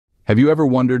Have you ever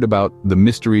wondered about the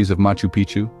mysteries of Machu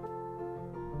Picchu?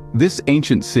 This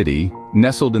ancient city,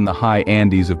 nestled in the high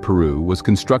Andes of Peru, was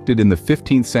constructed in the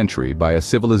 15th century by a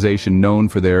civilization known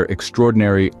for their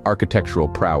extraordinary architectural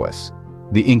prowess,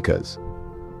 the Incas.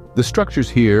 The structures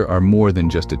here are more than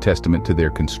just a testament to their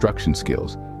construction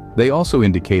skills. They also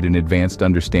indicate an advanced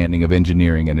understanding of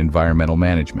engineering and environmental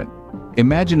management.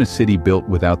 Imagine a city built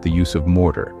without the use of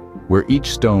mortar, where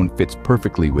each stone fits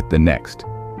perfectly with the next.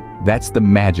 That's the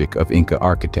magic of Inca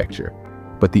architecture.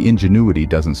 But the ingenuity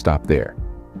doesn't stop there.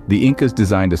 The Incas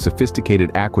designed a sophisticated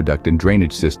aqueduct and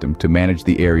drainage system to manage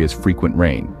the area's frequent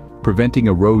rain, preventing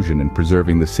erosion and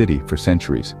preserving the city for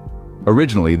centuries.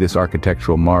 Originally, this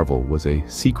architectural marvel was a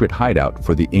secret hideout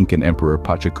for the Incan emperor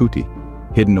Pachacuti,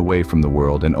 hidden away from the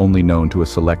world and only known to a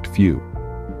select few.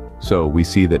 So we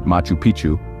see that Machu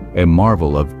Picchu, a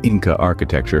marvel of Inca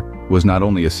architecture, was not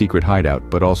only a secret hideout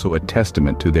but also a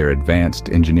testament to their advanced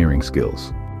engineering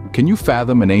skills. Can you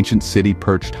fathom an ancient city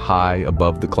perched high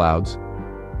above the clouds?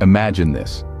 Imagine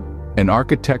this, an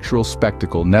architectural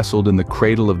spectacle nestled in the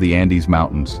cradle of the Andes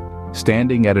Mountains,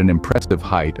 standing at an impressive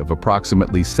height of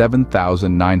approximately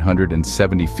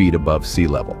 7,970 feet above sea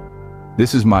level.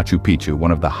 This is Machu Picchu,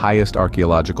 one of the highest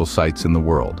archaeological sites in the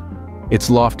world. Its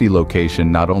lofty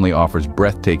location not only offers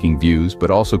breathtaking views but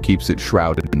also keeps it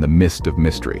shrouded in the mist of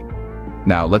mystery.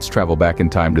 Now let's travel back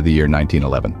in time to the year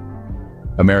 1911.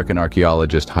 American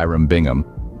archaeologist Hiram Bingham,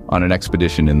 on an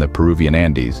expedition in the Peruvian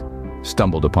Andes,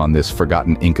 stumbled upon this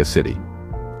forgotten Inca city.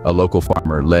 A local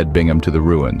farmer led Bingham to the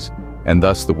ruins, and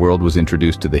thus the world was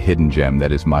introduced to the hidden gem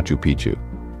that is Machu Picchu.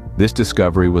 This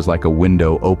discovery was like a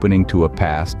window opening to a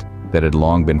past that had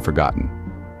long been forgotten.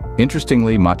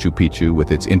 Interestingly, Machu Picchu,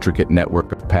 with its intricate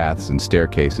network of paths and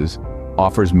staircases,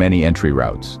 offers many entry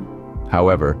routes.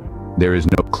 However, there is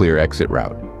no clear exit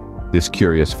route. This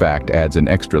curious fact adds an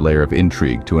extra layer of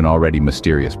intrigue to an already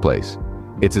mysterious place.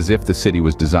 It's as if the city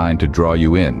was designed to draw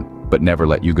you in, but never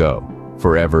let you go,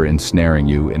 forever ensnaring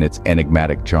you in its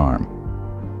enigmatic charm.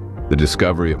 The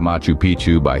discovery of Machu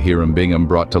Picchu by Hiram Bingham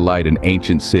brought to light an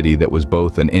ancient city that was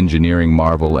both an engineering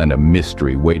marvel and a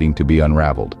mystery waiting to be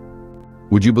unraveled.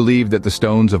 Would you believe that the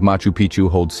stones of Machu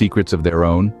Picchu hold secrets of their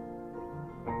own?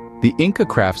 The Inca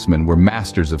craftsmen were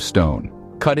masters of stone,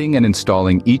 cutting and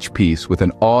installing each piece with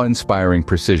an awe-inspiring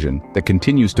precision that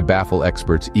continues to baffle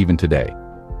experts even today.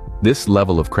 This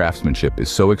level of craftsmanship is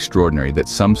so extraordinary that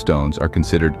some stones are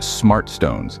considered smart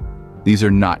stones. These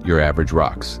are not your average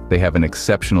rocks. They have an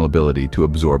exceptional ability to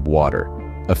absorb water,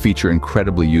 a feature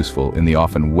incredibly useful in the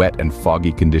often wet and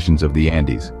foggy conditions of the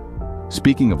Andes.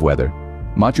 Speaking of weather,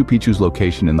 Machu Picchu's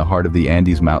location in the heart of the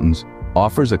Andes Mountains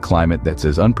offers a climate that's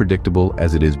as unpredictable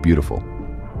as it is beautiful.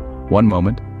 One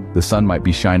moment, the sun might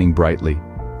be shining brightly,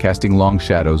 casting long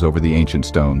shadows over the ancient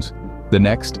stones. The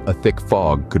next, a thick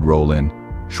fog could roll in,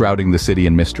 shrouding the city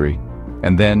in mystery.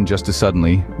 And then, just as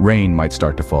suddenly, rain might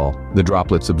start to fall, the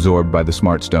droplets absorbed by the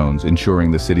smart stones,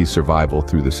 ensuring the city's survival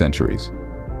through the centuries.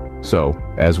 So,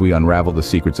 as we unravel the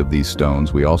secrets of these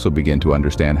stones, we also begin to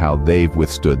understand how they've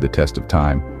withstood the test of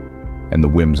time and the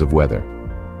whims of weather.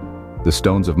 The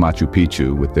stones of Machu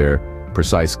Picchu, with their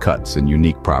precise cuts and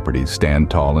unique properties, stand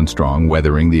tall and strong,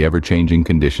 weathering the ever-changing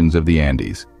conditions of the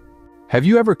Andes. Have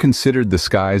you ever considered the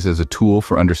skies as a tool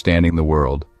for understanding the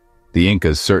world? The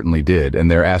Incas certainly did,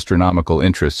 and their astronomical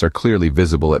interests are clearly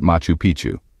visible at Machu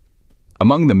Picchu.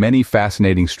 Among the many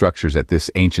fascinating structures at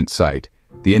this ancient site,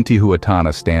 the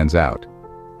Intihuatana stands out.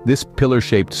 This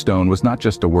pillar-shaped stone was not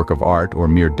just a work of art or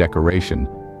mere decoration,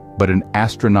 but an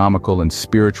astronomical and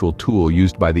spiritual tool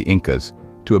used by the Incas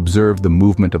to observe the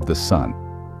movement of the sun.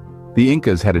 The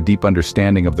Incas had a deep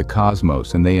understanding of the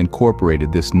cosmos, and they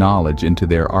incorporated this knowledge into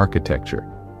their architecture.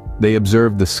 They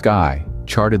observed the sky,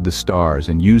 charted the stars,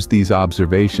 and used these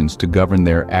observations to govern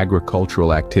their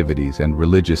agricultural activities and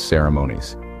religious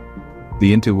ceremonies.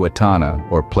 The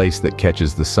Intihuatana, or place that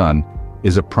catches the sun,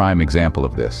 is a prime example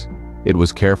of this. It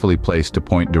was carefully placed to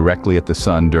point directly at the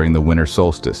sun during the winter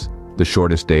solstice, the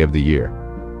shortest day of the year.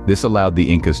 This allowed the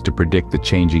Incas to predict the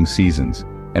changing seasons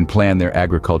and plan their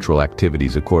agricultural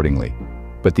activities accordingly.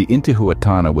 But the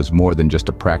Intihuatana was more than just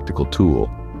a practical tool.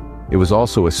 It was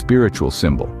also a spiritual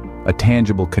symbol, a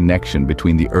tangible connection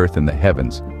between the earth and the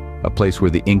heavens, a place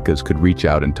where the Incas could reach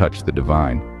out and touch the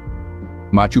divine.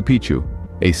 Machu Picchu,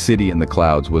 a city in the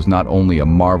clouds, was not only a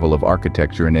marvel of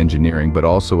architecture and engineering but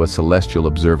also a celestial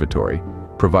observatory,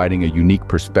 providing a unique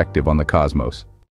perspective on the cosmos.